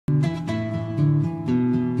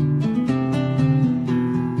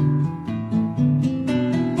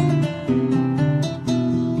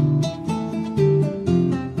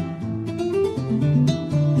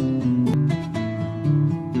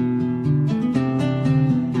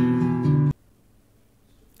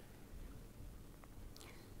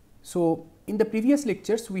So, in the previous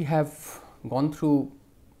lectures we have gone through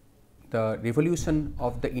the revolution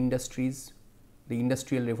of the industries, the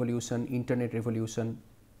industrial revolution, internet revolution,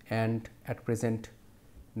 and at present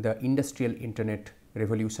the industrial internet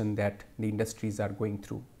revolution that the industries are going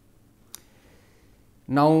through.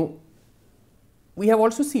 Now, we have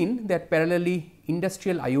also seen that parallelly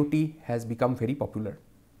industrial IoT has become very popular,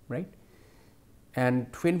 right? And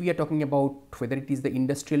when we are talking about whether it is the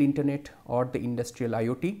industrial internet or the industrial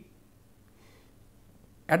IoT,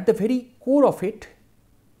 at the very core of it,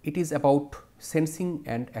 it is about sensing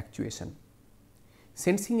and actuation.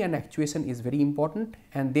 Sensing and actuation is very important,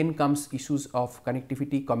 and then comes issues of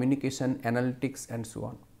connectivity, communication, analytics and so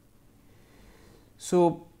on.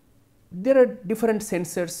 So, there are different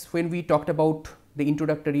sensors. When we talked about the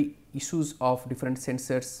introductory issues of different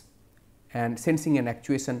sensors and sensing and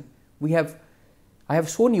actuation, I have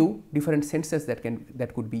shown you different sensors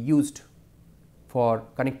that could be used for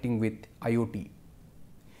connecting with IoT.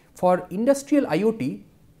 For industrial IoT,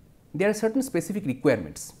 there are certain specific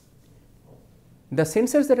requirements. The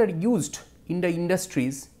sensors that are used in the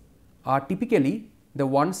industries are typically the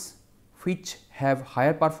ones which have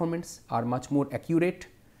higher performance, are much more accurate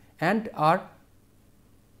and are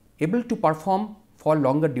able to perform for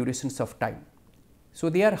longer durations of time. So,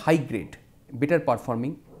 they are high grade, better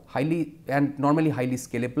performing, normally highly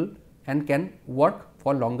scalable and can work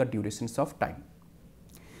for longer durations of time.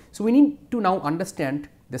 So, we need to now understand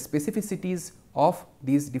the specificities of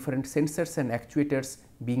these different sensors and actuators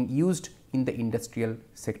being used in the industrial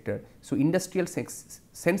sector. So, industrial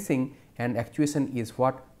sensing and actuation is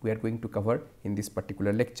what we are going to cover in this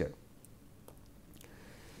particular lecture.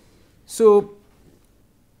 So,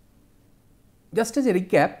 just as a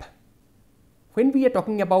recap, when we are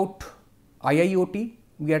talking about IIoT,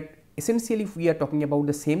 we are talking about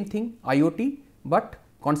the same thing, IoT, but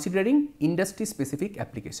considering industry specific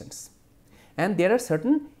applications. And there are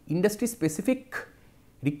certain industry specific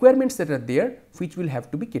requirements that are there which will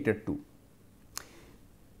have to be catered to.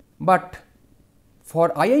 But for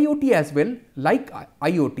IIoT as well, like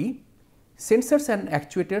IoT, sensors and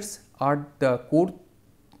actuators are the core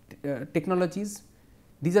technologies.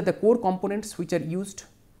 These are the core components which are used,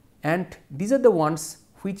 and these are the ones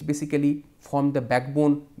which basically form the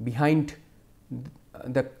backbone behind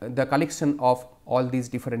the collection of all these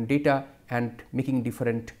different data and making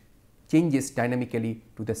different changes dynamically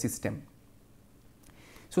to the system.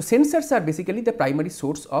 So, sensors are basically the primary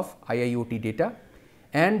source of IIoT data,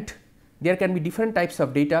 and there can be different types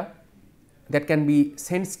of data that can be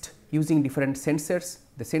sensed using different sensors.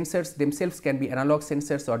 The sensors themselves can be analog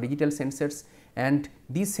sensors or digital sensors, and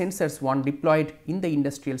these sensors, one deployed in the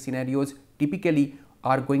industrial scenarios, typically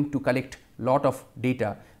are going to collect lot of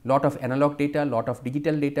data, lot of analog data, lot of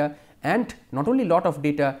digital data, and not only lot of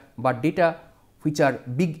data, but data which are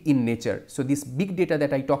big in nature. So, this big data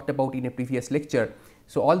that I talked about in a previous lecture.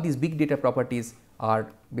 So, all these big data properties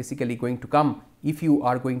are basically going to come if you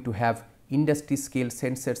are going to have industry scale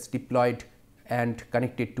sensors deployed and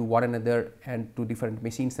connected to one another and to different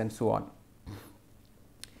machines and so on.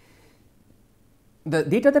 The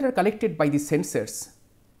data that are collected by these sensors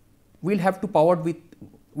will have to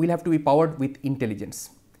be powered with intelligence.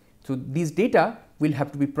 So, these data will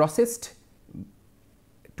have to be processed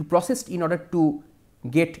in order to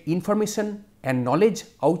get information and knowledge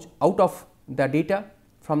out of the data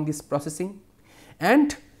from this processing,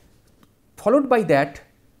 and followed by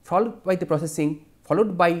the processing,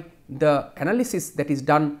 followed by the analysis that is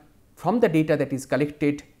done from the data that is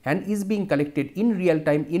collected and is being collected in real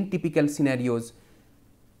time in typical scenarios.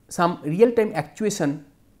 Some real time actuation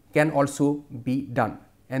can also be done,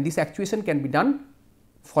 and this actuation can be done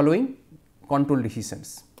following control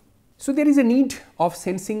decisions. So, there is a need of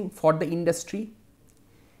sensing for the industry,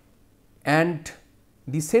 and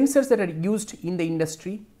the sensors that are used in the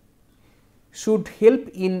industry should help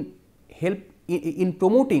in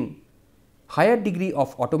promoting higher degree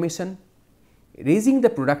of automation, raising the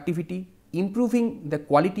productivity, improving the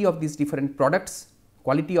quality of these different products,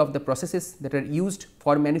 quality of the processes that are used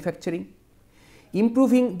for manufacturing,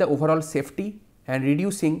 improving the overall safety and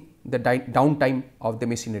reducing the downtime of the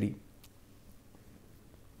machinery.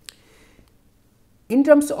 In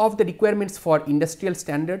terms of the requirements for industrial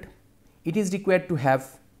standard, it is required to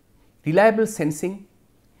have reliable sensing,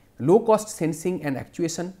 low cost sensing and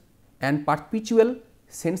actuation, and perpetual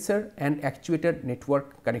sensor and actuator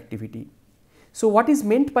network connectivity. So, what is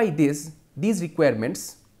meant by these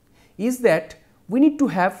requirements is that we need to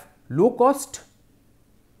have low cost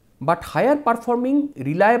but higher performing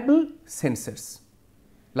reliable sensors,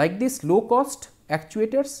 like this low cost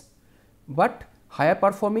actuators, but higher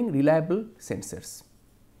performing reliable sensors.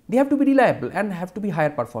 they have to be reliable and have to be higher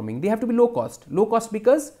performing. They have to be low cost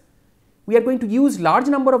because we are going to use large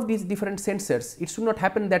number of these different sensors. It should not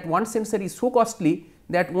happen that one sensor is so costly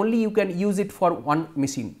that only you can use it for one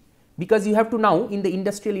machine, because you have to now in the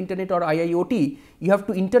industrial internet or IIoT, you have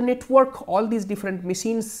to internetwork all these different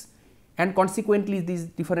machines and consequently these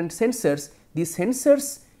different sensors. These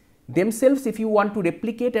sensors themselves, if you want to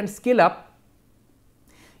replicate and scale up,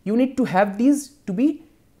 you need to have these to be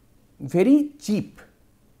very cheap.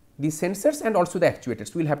 These sensors and also the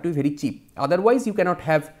actuators will have to be very cheap, otherwise you cannot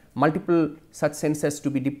have multiple such sensors to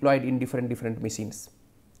be deployed in different machines.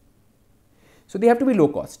 So, they have to be low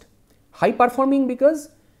cost, high performing, because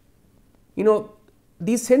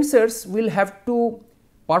these sensors will have to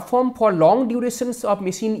perform for long durations of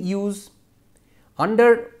machine use.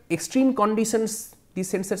 Under extreme conditions,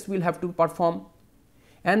 these sensors will have to perform,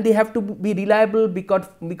 and they have to be reliable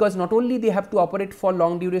because not only they have to operate for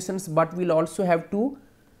long durations, but will also have to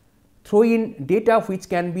throw in data which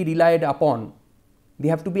can be relied upon. They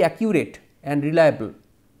have to be accurate and reliable.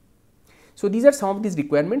 So, these are some of these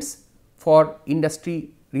requirements for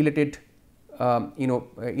industry related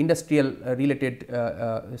industrial related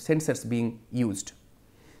sensors being used.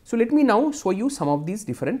 So, let me now show you some of these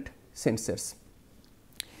different sensors.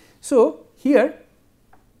 So, here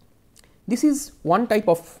this is one type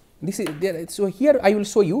of this is there. So, here I will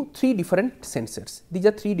show you 3 different sensors. These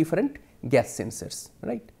are 3 different gas sensors,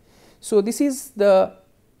 right. So, this is the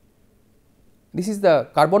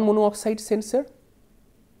carbon monoxide sensor,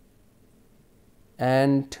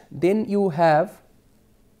 and then you have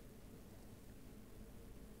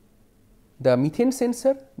the methane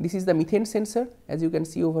sensor. This is the methane sensor, as you can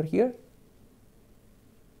see over here.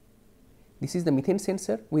 This is the methane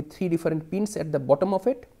sensor with 3 different pins at the bottom of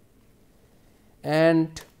it,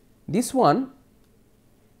 and this one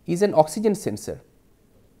is an oxygen sensor.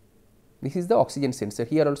 This is the oxygen sensor.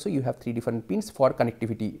 Here also you have 3 different pins for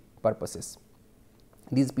connectivity purposes.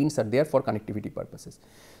 These pins are there for connectivity purposes.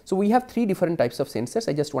 So, we have 3 different types of sensors.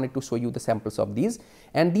 I just wanted to show you the samples of these,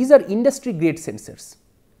 and these are industry grade sensors.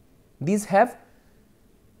 These have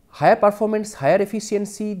higher performance, higher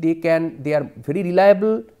efficiency, they are very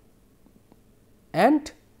reliable,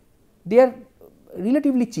 and they are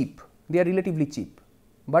relatively cheap.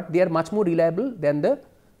 But they are much more reliable than the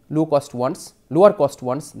lower cost ones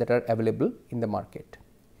that are available in the market.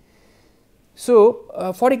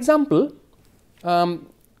 So, for example,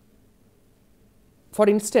 for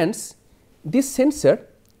instance, this sensor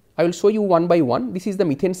I will show you one by one. This is the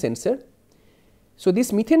methane sensor. So,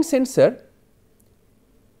 this methane sensor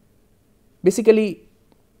basically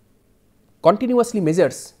continuously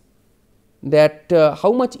measures that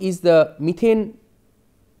how much is the methane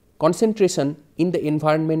concentration in the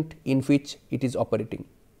environment in which it is operating,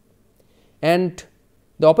 and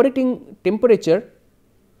the operating temperature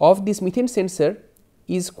of this methane sensor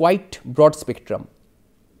is quite broad spectrum,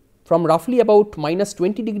 from roughly about minus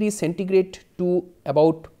 20 degrees centigrade to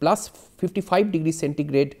about plus 55 degrees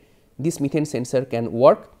centigrade. This methane sensor can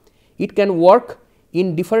work. It can work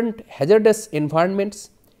in different hazardous environments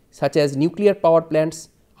such as nuclear power plants,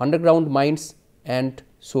 underground mines, and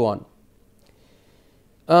so on.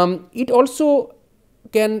 It also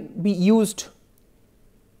can be used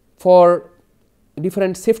for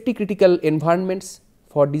different safety critical environments,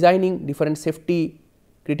 for designing different safety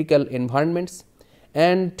critical environments,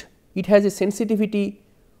 and it has a sensitivity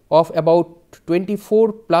of about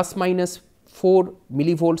 24 plus minus 4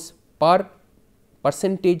 millivolts per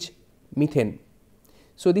percentage methane.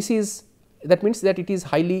 So, that means that it is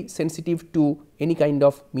highly sensitive to any kind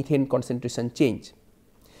of methane concentration change.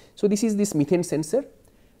 So, this is this methane sensor.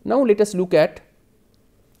 Now, let us look at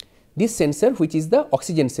this sensor, which is the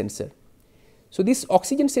oxygen sensor. So, this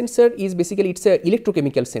oxygen sensor is basically it is a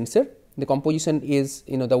electrochemical sensor. The composition is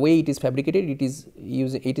the way it is fabricated, it is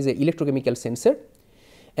a electrochemical sensor,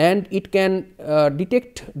 and it can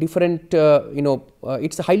detect different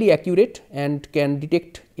it is highly accurate and can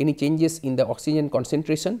detect any changes in the oxygen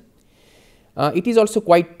concentration. It is also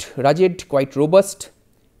quite rugged, quite robust.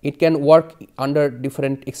 It can work under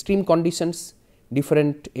different extreme conditions,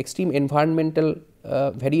 different extreme environmental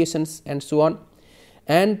variations and so on,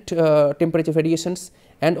 and temperature variations,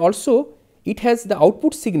 and also it has the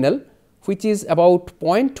output signal which is about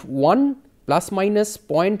 0.1 plus minus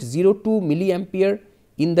 0.02 milliampere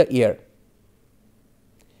in the air.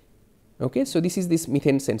 Okay. So, this is this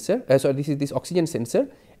methane sensor, this is this oxygen sensor,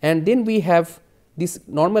 and then we have this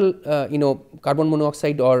normal carbon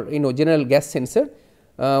monoxide or general gas sensor,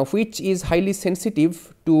 which is highly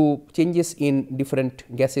sensitive to changes in different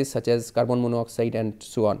gases such as carbon monoxide and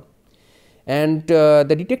so on. And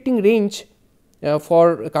the detecting range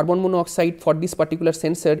for carbon monoxide for this particular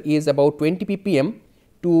sensor is about 20 ppm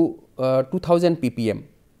to 2000 ppm.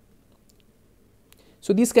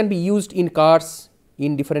 So, this can be used in cars,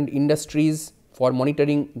 in different industries for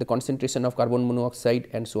monitoring the concentration of carbon monoxide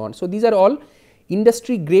and so on. So, these are all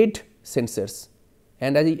industry grade sensors,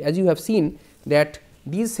 and as you have seen that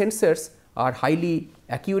these sensors are highly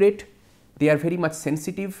accurate, they are very much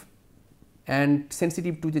sensitive and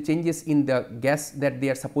sensitive to the changes in the gas that they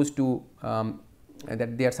are supposed to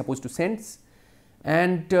sense,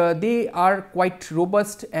 and they are quite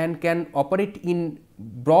robust and can operate in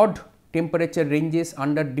broad temperature ranges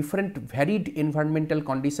under different varied environmental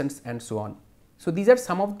conditions and so on. So, these are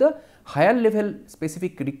some of the higher level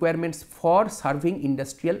specific requirements for serving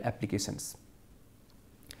industrial applications.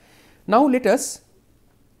 Now, let us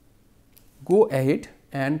go ahead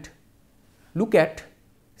and look at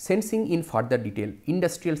sensing in further detail,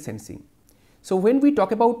 industrial sensing. So, when we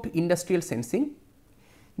talk about industrial sensing,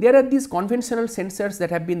 there are these conventional sensors that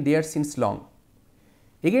have been there since long.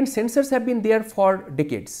 Again, sensors have been there for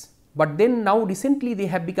decades, but then now recently they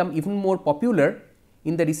have become even more popular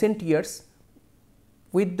in the recent years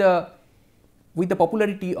with the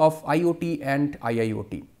popularity of IoT and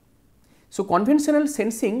IIoT. So, conventional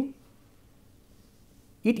sensing,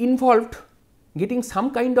 it involved getting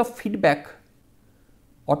some kind of feedback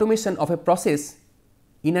automation of a process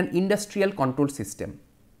in an industrial control system,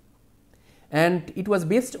 and it was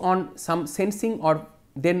based on some sensing or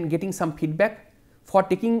then getting some feedback for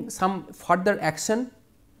taking some further action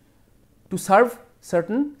to serve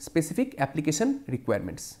certain specific application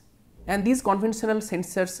requirements. And these conventional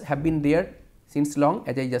sensors have been there since long,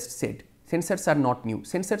 as I just said. Sensors are not new,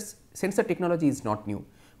 sensor technology is not new,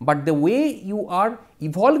 but the way you are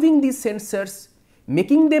evolving these sensors,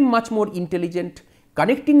 making them much more intelligent,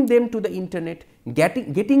 connecting them to the internet,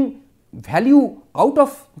 getting value out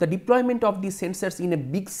of the deployment of these sensors in a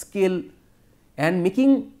big scale and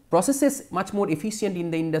making processes much more efficient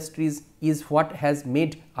in the industries is what has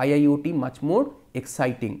made IIoT much more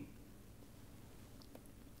exciting.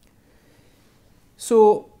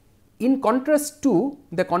 So, in contrast to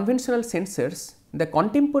the conventional sensors, the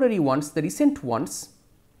contemporary ones, the recent ones,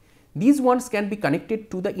 these ones can be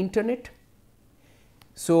connected to the internet.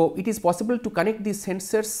 So, it is possible to connect these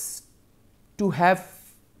sensors to have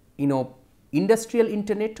industrial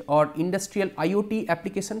internet or industrial IoT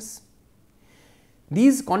applications.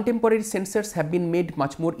 These contemporary sensors have been made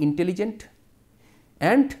much more intelligent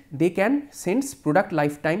and they can sense product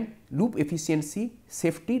lifetime, loop efficiency,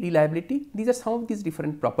 safety, reliability. These are some of these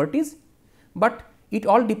different properties, but it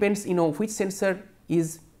all depends which sensor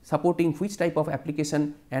is supporting which type of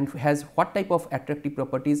application and has what type of attractive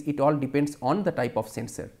properties. It all depends on the type of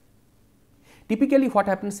sensor. Typically what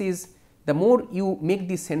happens is the more you make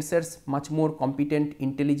these sensors much more competent,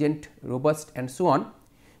 intelligent, robust and so on,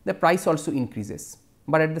 the price also increases,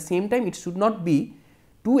 but at the same time it should not be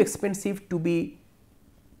too expensive to be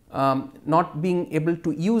not being able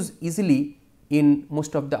to use easily in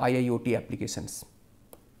most of the IIoT applications.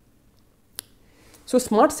 So,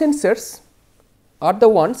 smart sensors are the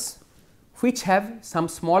ones which have some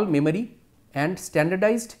small memory and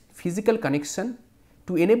standardized physical connection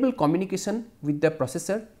to enable communication with the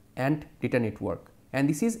processor and data network, and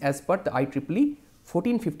this is as per the IEEE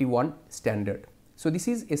 1451 standard. So, this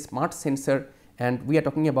is a smart sensor, and we are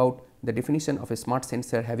talking about the definition of a smart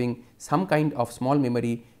sensor having some kind of small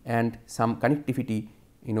memory and some connectivity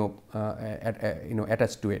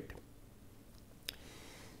attached to it.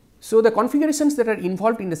 So, the configurations that are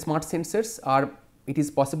involved in the smart sensors are, it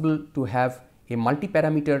is possible to have a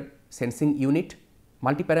multi-parameter sensing unit.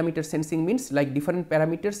 Multi-parameter sensing means like different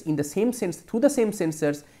parameters in the same sense, through the same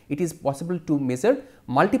sensors it is possible to measure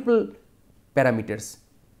multiple parameters.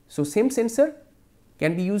 So, same sensor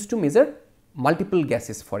can be used to measure multiple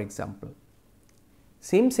gases, for example.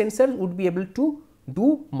 Same sensor would be able to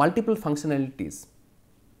do multiple functionalities.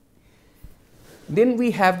 Then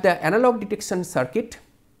we have the analog detection circuit,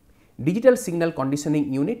 digital signal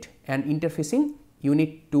conditioning unit and interfacing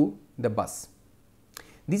unit to the bus.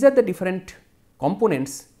 These are the different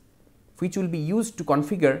components which will be used to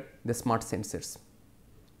configure the smart sensors.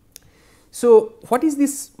 So, what is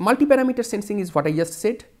this multi-parameter sensing is what I just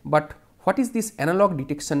said, but what is this analog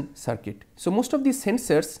detection circuit? So, most of these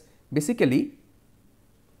sensors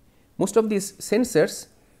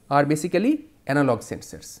are basically analog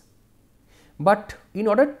sensors, but in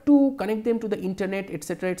order to connect them to the internet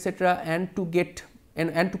etc., and to get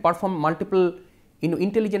and to perform multiple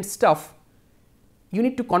intelligent stuff, you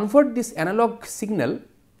need to convert this analog signal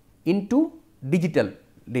into digital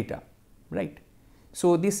data, right.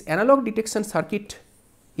 So, this analog detection circuit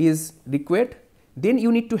is required. then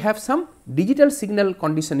you need to have some digital signal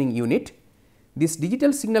conditioning unit. This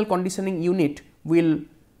digital signal conditioning unit will,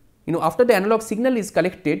 after the analog signal is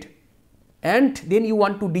collected and then you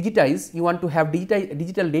want to digitize, you want to have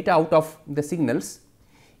digital data out of the signals,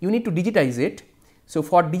 you need to digitize it. So,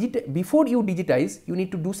 before you digitize, you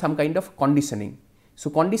need to do some kind of conditioning. So,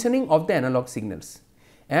 conditioning of the analog signals,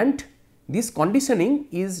 and this conditioning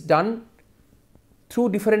is done through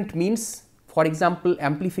different means, for example,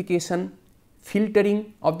 amplification,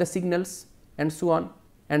 filtering of the signals and so on,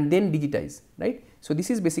 and then digitize, right. So, this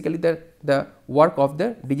is basically the work of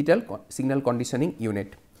the digital signal conditioning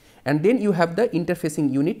unit, and then you have the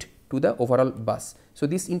interfacing unit to the overall bus. So,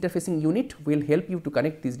 this interfacing unit will help you to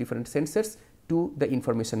connect these different sensors to the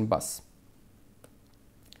information bus.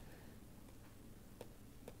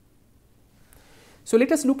 So,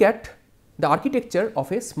 let us look at the architecture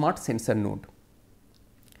of a smart sensor node.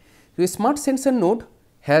 So, a smart sensor node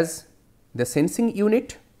has the sensing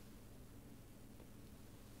unit,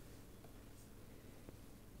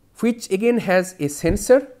 which again has a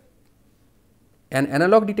sensor, an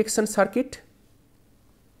analog detection circuit,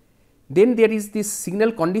 then there is this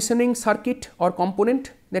signal conditioning circuit or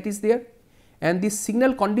component that is there, and this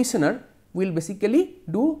signal conditioner will basically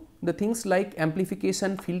do the things like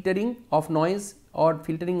amplification, filtering of noise or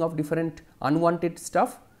filtering of different unwanted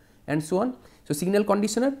stuff and so on. So, signal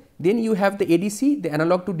conditioner, then you have the ADC, the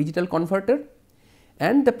analog to digital converter,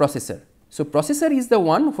 and the processor. So, processor is the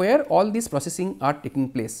one where all these processing are taking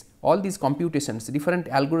place, all these computations, different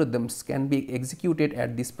algorithms can be executed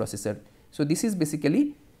at this processor. So, this is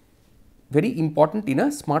basically very important in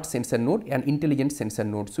a smart sensor node and intelligent sensor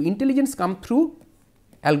node. So, intelligence come through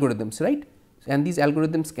algorithms, right, and these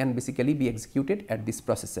algorithms can basically be executed at this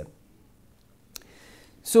processor.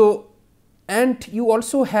 So, and you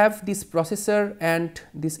also have this processor and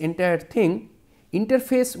this entire thing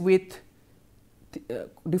interface with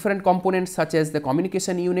different components such as the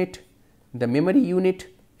communication unit, the memory unit,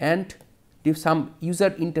 and some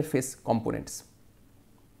user interface components.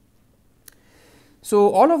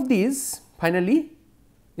 So, all of these finally,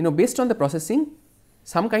 based on the processing,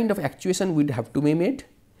 some kind of actuation would have to be made.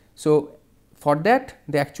 So, for that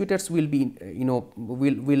the actuators will be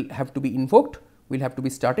will have to be invoked, will have to be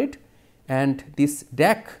started, and this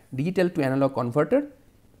DAC, digital to analog converter,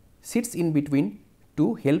 sits in between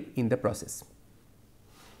to help in the process.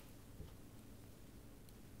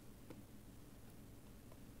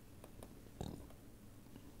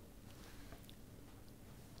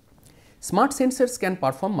 Smart sensors can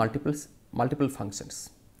perform multiple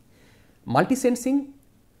functions. Multi-sensing,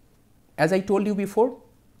 as I told you before,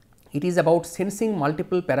 it is about sensing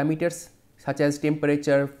multiple parameters such as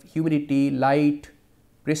temperature, humidity, light,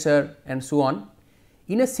 pressure and so on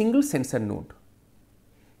in a single sensor node,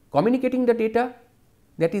 communicating the data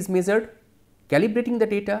that is measured, calibrating the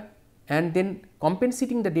data, and then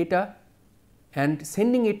compensating the data and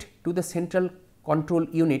sending it to the central control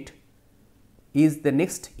unit is the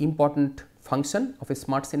next important function of a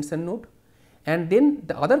smart sensor node. And then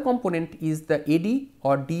the other component is the AD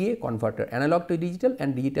or DA converter, analog to digital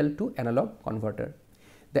and digital to analog converter.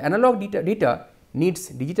 The analog data needs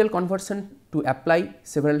digital conversion to apply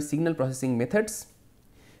several signal processing methods,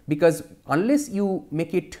 because unless you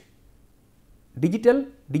make it digital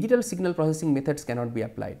signal processing methods cannot be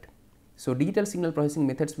applied. So, digital signal processing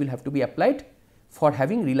methods will have to be applied for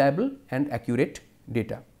having reliable and accurate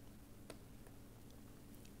data.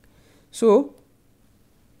 So,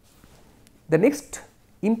 the next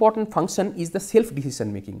important function is the self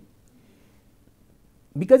decision making.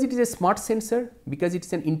 Because it is a smart sensor, because it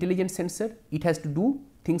is an intelligent sensor, it has to do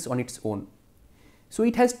things on its own. So,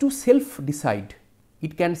 it has to self decide,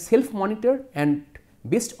 it can self monitor, and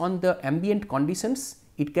based on the ambient conditions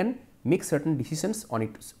it can make certain decisions on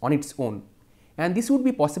its own, and this would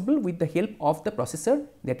be possible with the help of the processor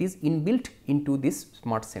that is inbuilt into this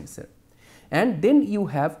smart sensor. And then you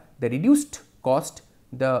have the reduced cost,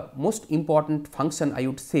 the most important function I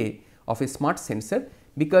would say of a smart sensor,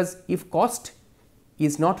 because if cost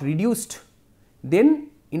is not reduced, then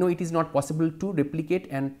it is not possible to replicate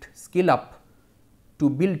and scale up to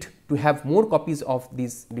build, to have more copies of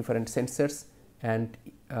these different sensors and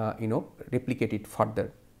replicate it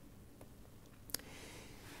further.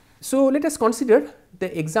 So, let us consider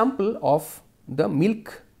the example of the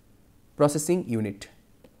milk processing unit,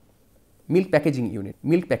 milk packaging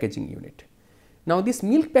unit. Now, this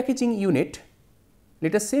milk packaging unit,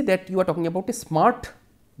 let us say that you are talking about a smart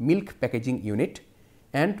milk packaging unit,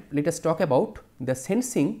 and let us talk about the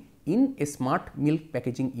sensing in a smart milk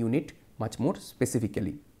packaging unit much more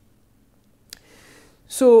specifically.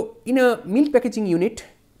 So, in a milk packaging unit,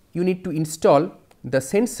 you need to install the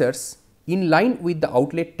sensors in line with the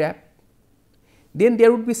outlet tap. Then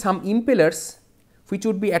there would be some impellers which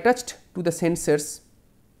would be attached to the sensors.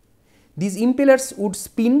 These impellers would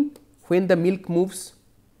spin when the milk moves.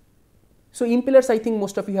 So, impellers, I think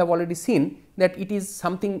most of you have already seen that it is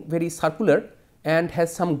something very circular and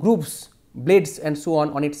has some grooves, blades and so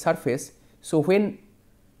on its surface. So, when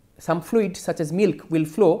some fluid such as milk will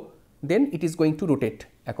flow, then it is going to rotate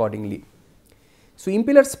accordingly. So,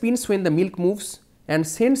 impeller spins when the milk moves and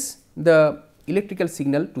sends the electrical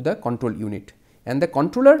signal to the control unit, and the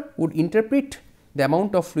controller would interpret the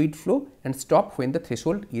amount of fluid flow and stop when the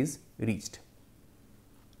threshold is reached.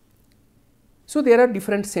 So, there are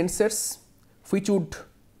different sensors which would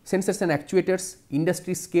sensors and actuators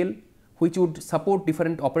industry scale, which would support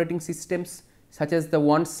different operating systems such as the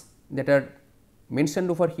ones that are mentioned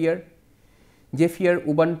over here: Zephyr,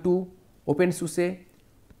 Ubuntu, OpenSUSE,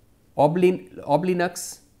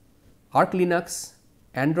 Linux, Arch Linux,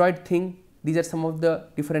 Android Thing. These are some of the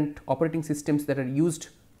different operating systems that are used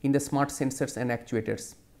in the smart sensors and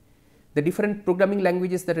actuators. The different programming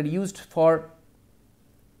languages that are used for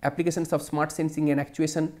applications of smart sensing and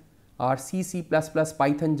actuation are C, C++,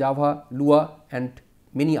 Python, Java, Lua, and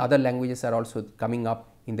many other languages are also coming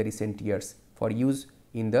up in the recent years for use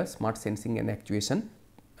in the smart sensing and actuation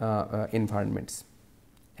environments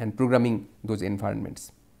and programming those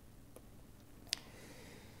environments.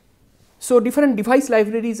 So, different device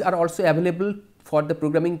libraries are also available for the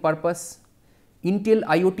programming purpose. Intel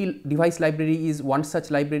IoT device library is one such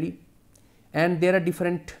library, and there are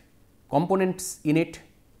different components in it.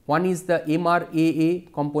 One is the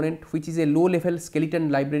MRAA component, which is a low level skeleton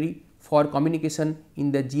library for communication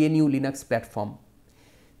in the GNU Linux platform.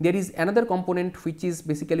 There is another component which is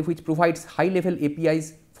basically which provides high level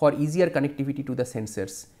APIs for easier connectivity to the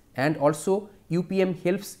sensors, and also UPM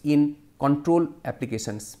helps in control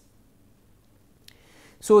applications.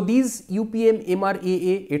 So, these UPM,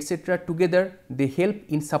 MRAA etc. together they help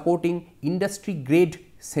in supporting industry grade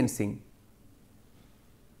sensing.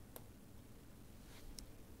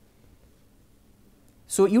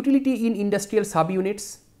 So, utility in industrial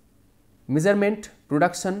subunits: measurement,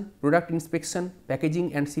 production, product inspection,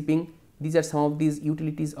 packaging and shipping. These are some of these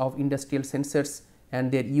utilities of industrial sensors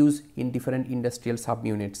and their use in different industrial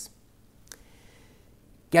subunits.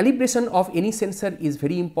 Calibration of any sensor is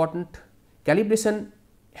very important. Calibration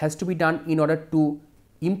has to be done in order to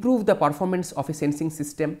improve the performance of a sensing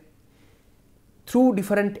system through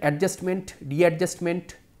different adjustment,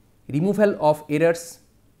 readjustment, removal of errors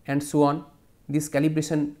and so on. This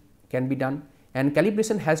calibration can be done, and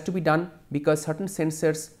calibration has to be done because certain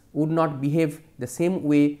sensors would not behave the same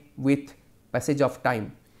way with passage of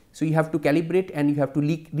time. So, you have to calibrate and you have to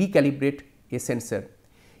recalibrate a sensor.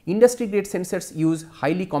 Industry grade sensors use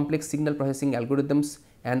highly complex signal processing algorithms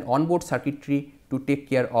and onboard circuitry to take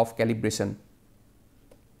care of calibration.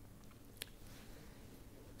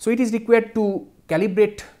 So, it is required to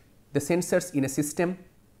calibrate the sensors in a system,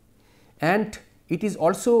 and it is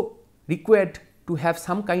also required to have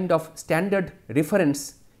some kind of standard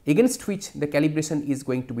reference against which the calibration is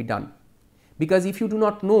going to be done, because if you do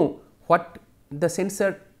not know what the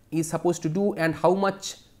sensor is supposed to do and how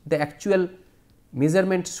much the actual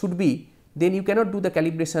measurement should be, then you cannot do the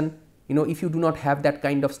calibration, if you do not have that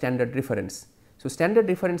kind of standard reference. So, standard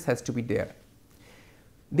reference has to be there.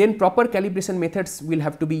 Then proper calibration methods will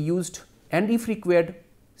have to be used, and if required,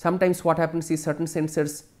 sometimes what happens is certain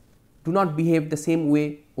sensors do not behave the same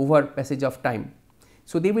way over passage of time.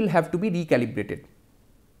 So, they will have to be recalibrated.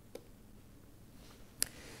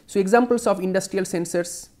 So, examples of industrial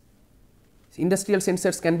sensors. Industrial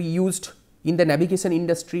sensors can be used in the navigation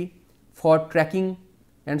industry for tracking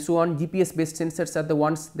and so on. GPS based sensors are the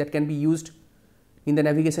ones that can be used in the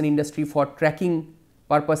navigation industry for tracking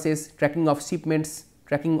purposes, tracking of shipments,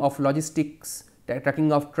 tracking of logistics,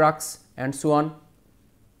 tracking of trucks and so on.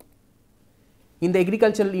 In the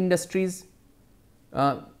agricultural industries,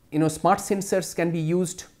 smart sensors can be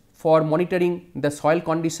used for monitoring the soil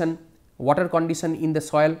condition, water condition in the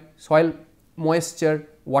soil, soil moisture,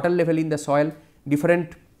 water level in the soil,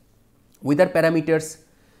 different weather parameters,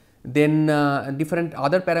 then different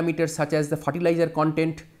other parameters such as the fertilizer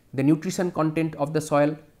content, the nutrition content of the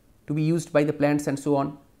soil to be used by the plants and so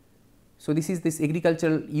on. So, this is this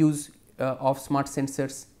agricultural use of smart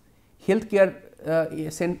sensors. Healthcare,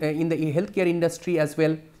 in the healthcare industry as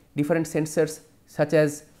well, different sensors such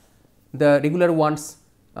as the regular ones,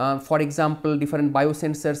 for example, different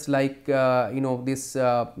biosensors like this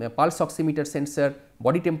pulse oximeter sensor,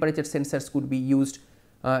 body temperature sensors could be used.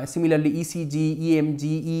 Similarly, ECG,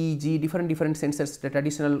 EMG, EEG, different sensors, the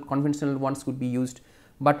traditional conventional ones could be used,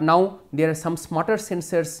 but now there are some smarter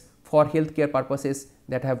sensors for healthcare purposes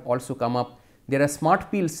that have also come up. There are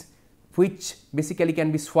smart pills which basically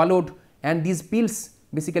can be swallowed, and these pills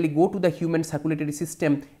basically go to the human circulatory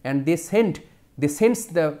system and they sense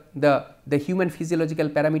the human physiological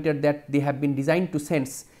parameter that they have been designed to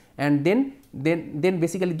sense, and then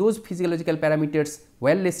basically those physiological parameters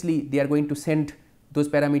wirelessly they are going to send those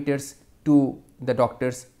parameters to the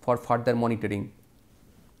doctors for further monitoring.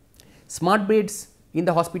 Smart beds in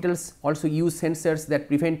the hospitals also use sensors that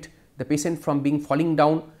prevent the patient from falling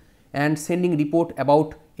down and sending report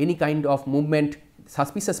about any kind of movement,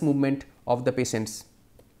 suspicious movement of the patients.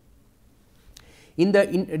 In the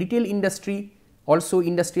retail industry also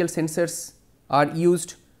industrial sensors are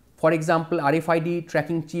used. For example, RFID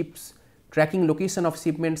tracking chips, tracking location of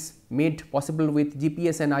shipments made possible with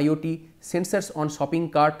GPS and IoT. Sensors on shopping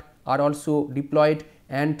cart are also deployed,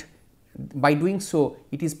 and by doing so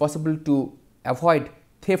it is possible to avoid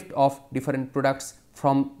theft of different products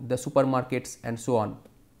from the supermarkets and so on.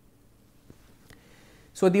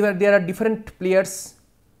 So, there are different players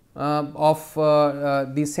of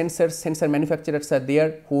these sensors. Sensor manufacturers are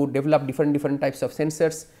there who develop different types of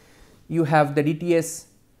sensors. You have the DTS,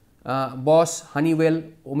 Bosch, Honeywell,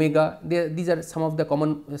 Omega. These are some of the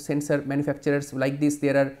common sensor manufacturers. Like this,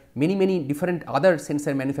 there are many different other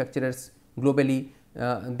sensor manufacturers globally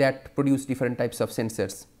that produce different types of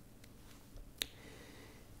sensors.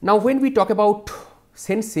 Now, when we talk about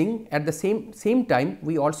sensing, at the same time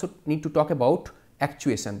we also need to talk about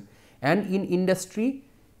actuation, and in industry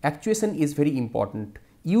actuation is very important.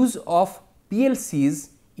 Use of PLCs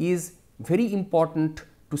is very important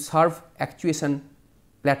to serve actuation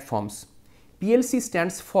platforms. PLC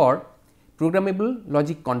stands for Programmable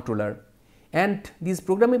Logic Controller, and these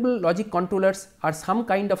programmable logic controllers are some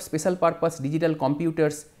kind of special purpose digital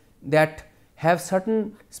computers that have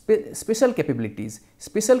certain special capabilities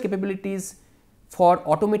for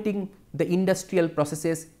automating the industrial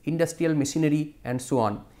processes, industrial machinery and so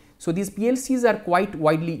on. So, these PLCs are quite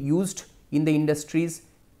widely used in the industries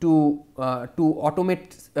to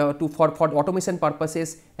automate for automation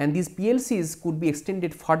purposes, and these PLCs could be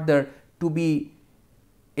extended further to be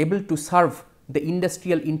able to serve the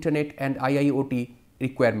industrial internet and IIoT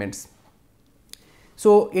requirements.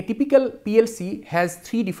 So, a typical PLC has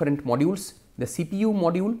 3 different modules: the CPU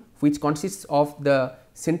module, which consists of the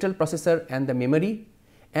central processor and the memory,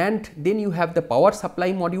 and then you have the power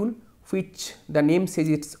supply module, which the name says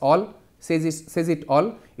it all.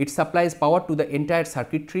 It supplies power to the entire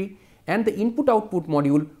circuitry, and the input output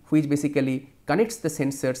module, which basically connects the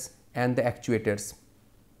sensors and the actuators.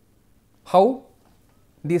 How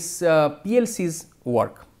these PLCs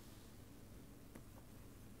work?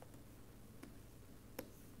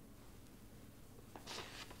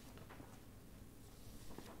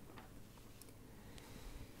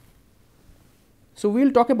 So, we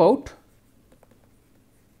will talk about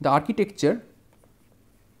the architecture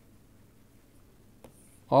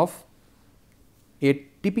of a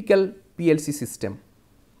typical PLC system.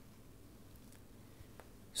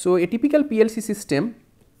 So, a typical PLC system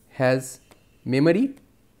has memory,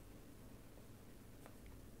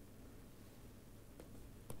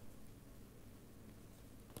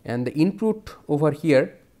 and the input over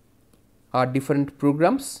here are different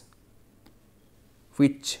programs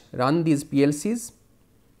which run these PLCs.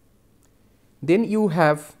 Then you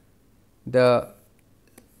have the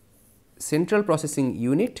central processing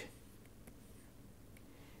unit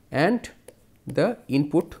and the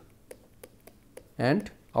input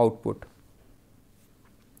and output.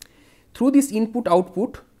 Through this input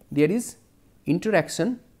output there is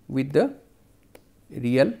interaction with the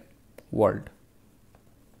real world,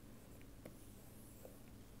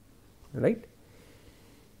 right.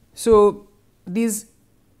 So, this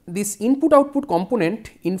input output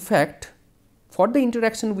component, in fact, for the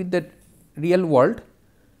interaction with the real world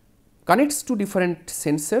connects to different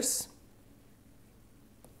sensors,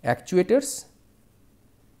 actuators,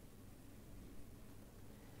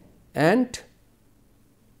 and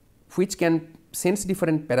which can sense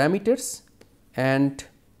different parameters, and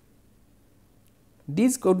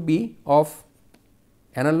these could be of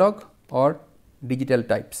analog or digital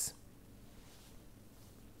types.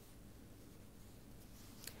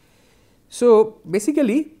 So,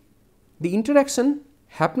 basically the interaction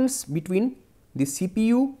happens between the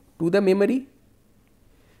CPU to the memory,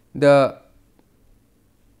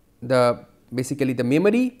 basically the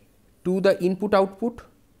memory to the input output,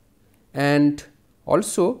 and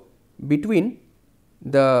also between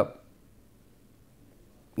the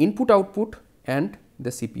input output and the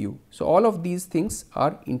CPU. So, all of these things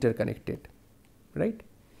are interconnected, right,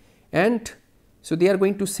 and so they are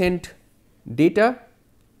going to send data.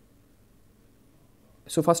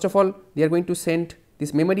 So, first of all they are going to send,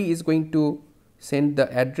 this memory is going to send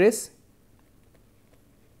the address.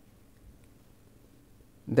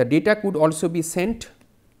 The data could also be sent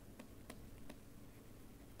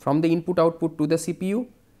from the input output to the CPU,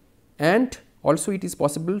 and also it is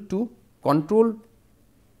possible to control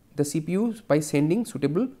the CPU by sending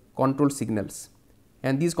suitable control signals,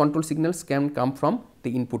 and these control signals can come from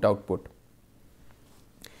the input output.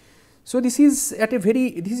 So, this is at a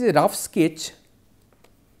this is a rough sketch,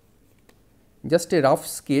 just a rough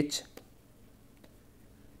sketch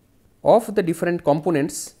of the different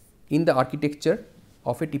components in the architecture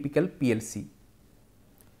of a typical PLC.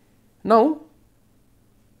 Now,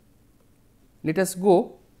 let us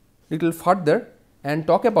go little further and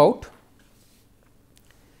talk about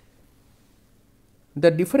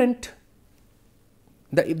the different,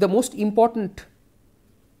 the most important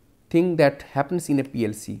thing that happens in a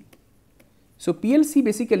PLC. So, PLC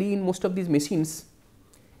basically in most of these machines,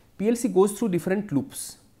 PLC goes through different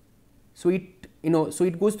loops. So, it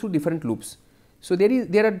goes through different loops. So, there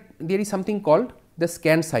is something called the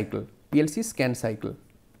scan cycle, PLC scan cycle.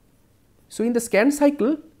 So, in the scan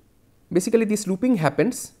cycle basically this looping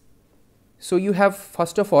happens. So, you have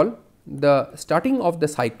first of all the starting of the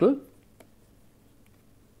cycle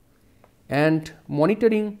and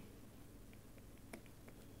monitoring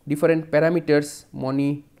different parameters,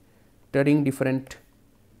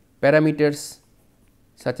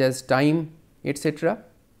 such as time, etc.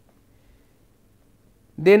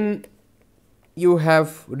 Then you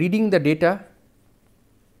have reading the data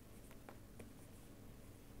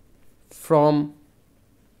from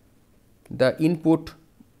the input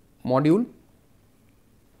module,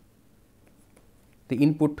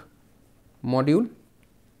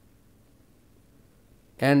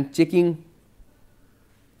 and checking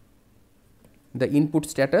the input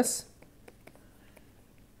status.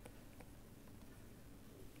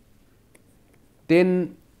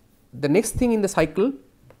 Then the next thing in the cycle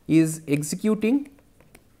is executing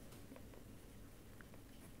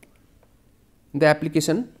the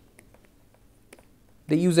application,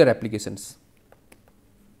 the user applications.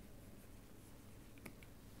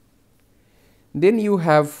 Then you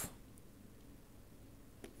have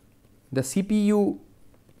the CPU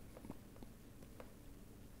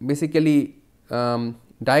basically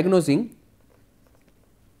diagnosing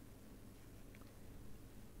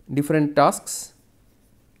different tasks,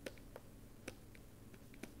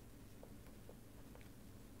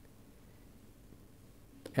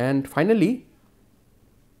 and finally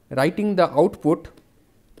writing the output,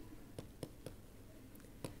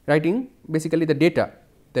 writing basically the data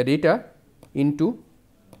into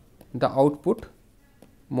the output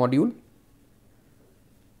module,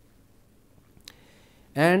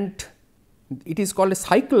 and it is called a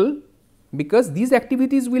cycle because these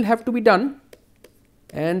activities will have to be done,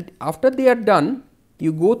 and after they are done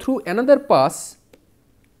you go through another pass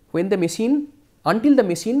when the machine, until the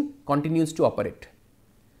machine continues to operate.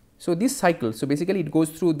 So, this cycle, so basically it goes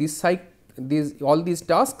through this cycle, all these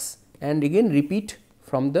tasks and again repeat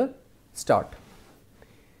from the start.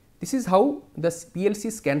 This is how the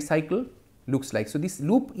PLC scan cycle looks like. So, this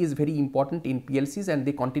loop is very important in PLCs, and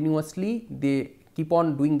they keep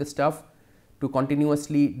on doing the stuff to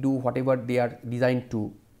continuously do whatever they are designed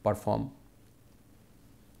to perform.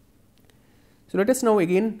 So, let us now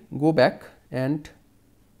again go back and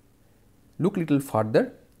look little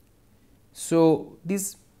further. So,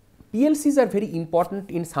 these PLCs are very important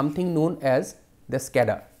in something known as the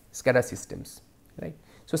SCADA systems, right.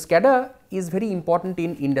 So, SCADA is very important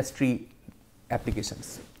in industry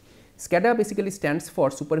applications. SCADA basically stands for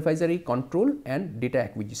supervisory control and data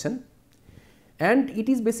acquisition, and it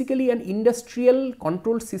is basically an industrial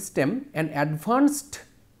control system, an advanced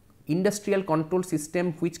industrial control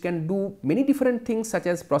system which can do many different things such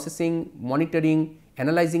as processing, monitoring,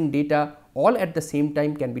 analyzing data, all at the same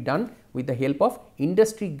time can be done with the help of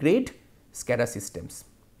industry grade SCADA systems.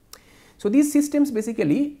 So, these systems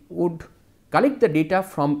basically would collect the data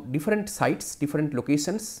from different sites, different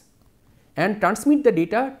locations, and transmit the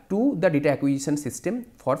data to the data acquisition system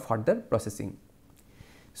for further processing.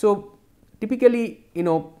 So, typically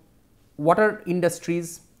water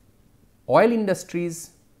industries, oil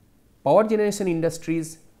industries, power generation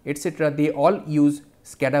industries, etc., they all use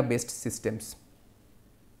SCADA based systems.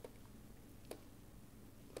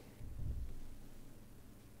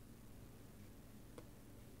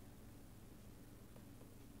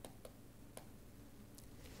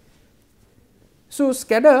 So,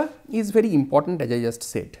 SCADA is very important, as I just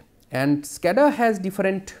said, and SCADA has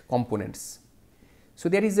different components. So,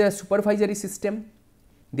 there is a supervisory system,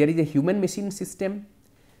 there is a human machine system,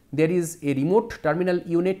 there is a remote terminal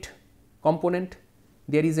unit component,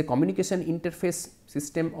 there is a communication interface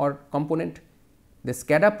system or component. The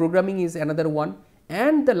SCADA programming is another one,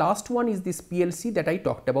 and the last one is this PLC that I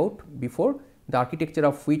talked about before, the architecture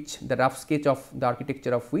of which, the rough sketch of the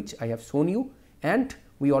architecture of which I have shown you, and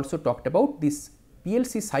we also talked about this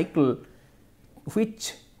PLC cycle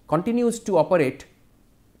which continues to operate.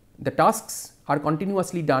 The tasks are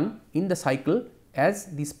continuously done in the cycle as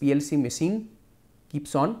this PLC machine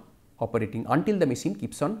keeps on operating, until the machine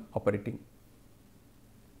keeps on operating.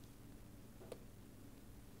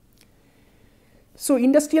 So,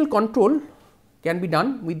 industrial control can be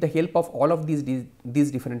done with the help of all of these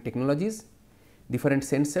different technologies, different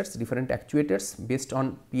sensors, different actuators based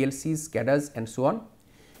on PLCs, SCADAs and so on,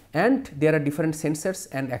 and there are different sensors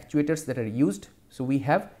and actuators that are used. So, we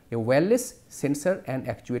have a wireless sensor and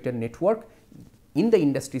actuator network in the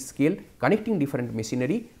industry scale connecting different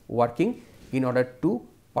machinery working in order to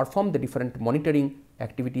perform the different monitoring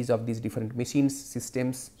activities of these different machines,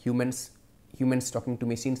 systems, humans talking to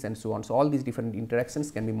machines and so on. So, all these different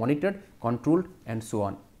interactions can be monitored, controlled and so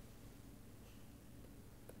on.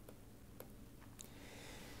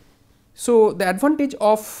 So, the advantage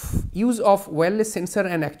of use of wireless sensor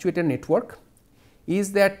and actuator network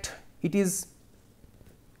is that it is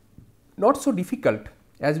not so difficult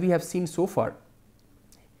as we have seen so far.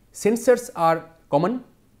 Sensors are common.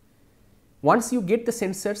 Once you get the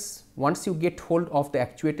sensors, once you get hold of the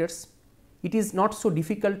actuators, it is not so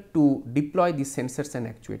difficult to deploy these sensors and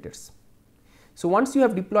actuators. So, once you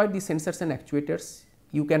have deployed these sensors and actuators,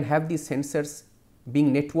 you can have these sensors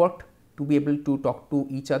being networked to be able to talk to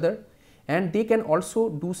each other, and they can also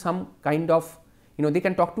do some kind of, they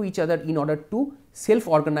can talk to each other in order to self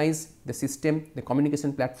organize the system, the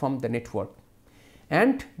communication platform, the network.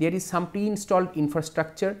 And there is some pre-installed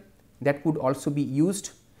infrastructure that could also be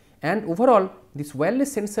used, and overall this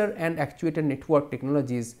wireless sensor and actuator network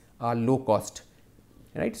technologies are low cost,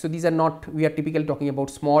 right. So, these are not, we are typically talking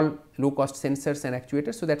about small low cost sensors and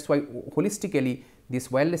actuators. So, that is why holistically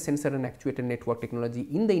this wireless sensor and actuator network technology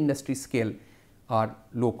in the industry scale are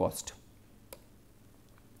low cost.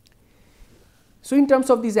 So, in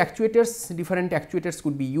terms of these actuators, different actuators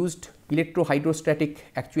could be used. Electro-hydrostatic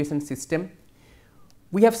actuation system.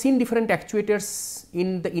 We have seen different actuators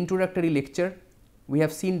in the introductory lecture. We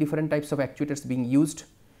have seen different types of actuators being used.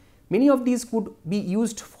 Many of these could be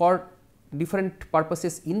used for different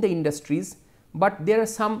purposes in the industries, but there are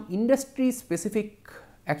some industry specific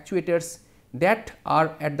actuators that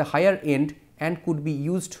are at the higher end and could be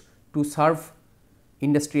used to serve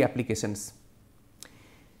industry applications.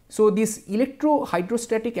 So, these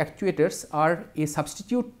electro-hydrostatic actuators are a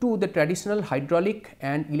substitute to the traditional hydraulic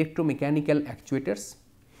and electromechanical actuators.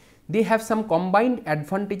 They have some combined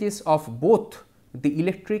advantages of both the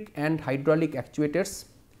electric and hydraulic actuators,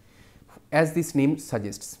 as this name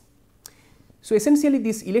suggests. So, essentially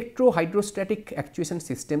these electro-hydrostatic actuation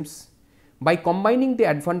systems, by combining the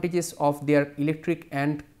advantages of their electric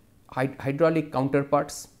and hydraulic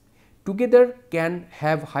counterparts, together can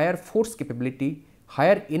have higher force capability,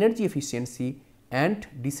 higher energy efficiency and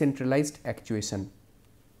decentralized actuation.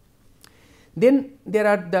 Then there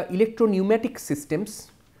are the electro-pneumatic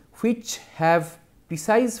systems which have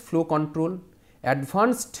precise flow control,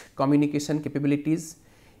 advanced communication capabilities,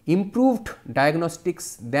 improved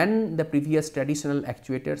diagnostics than the previous traditional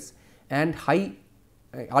actuators, and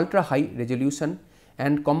ultra high resolution,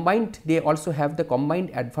 and combined they also have the combined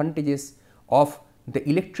advantages of the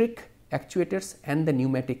electric actuators and the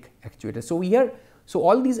pneumatic actuators. So,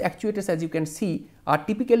 all these actuators, as you can see, are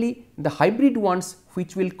typically the hybrid ones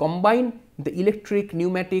which will combine the electric,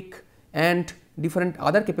 pneumatic and different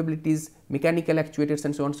other capabilities, mechanical actuators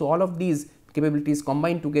and so on. So, all of these capabilities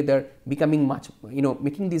combined together, becoming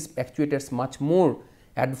making these actuators much more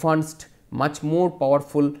advanced, much more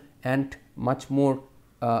powerful and much more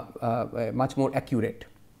accurate.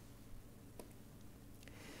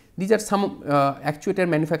 These are some actuator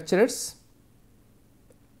manufacturers.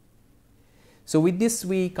 So, with this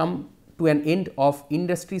we come to an end of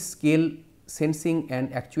industry scale sensing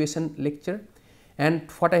and actuation lecture, and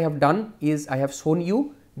what I have done is I have shown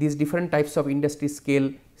you these different types of industry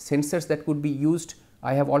scale sensors that could be used.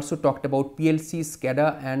 I have also talked about PLC,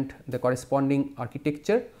 SCADA and the corresponding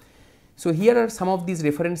architecture. So, here are some of these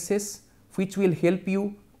references which will help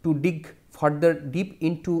you to dig further deep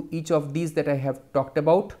into each of these that I have talked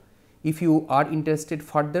about if you are interested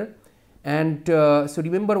further. And so,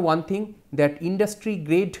 remember one thing, that industry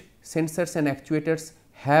grade sensors and actuators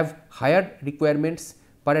have higher requirements,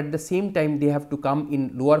 but at the same time they have to come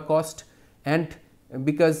in lower cost, and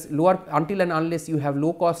because until and unless you have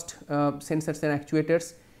low cost sensors and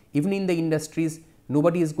actuators, even in the industries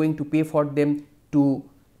nobody is going to pay for them to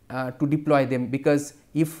to deploy them, because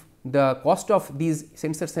if the cost of these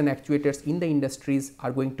sensors and actuators in the industries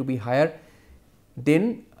are going to be higher,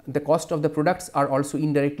 then the cost of the products are also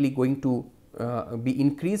indirectly going to be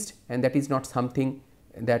increased, and that is not something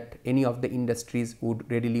that any of the industries would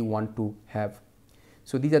readily want to have.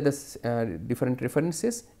 So, these are the different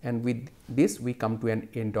references, and with this we come to an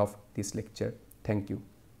end of this lecture. Thank you.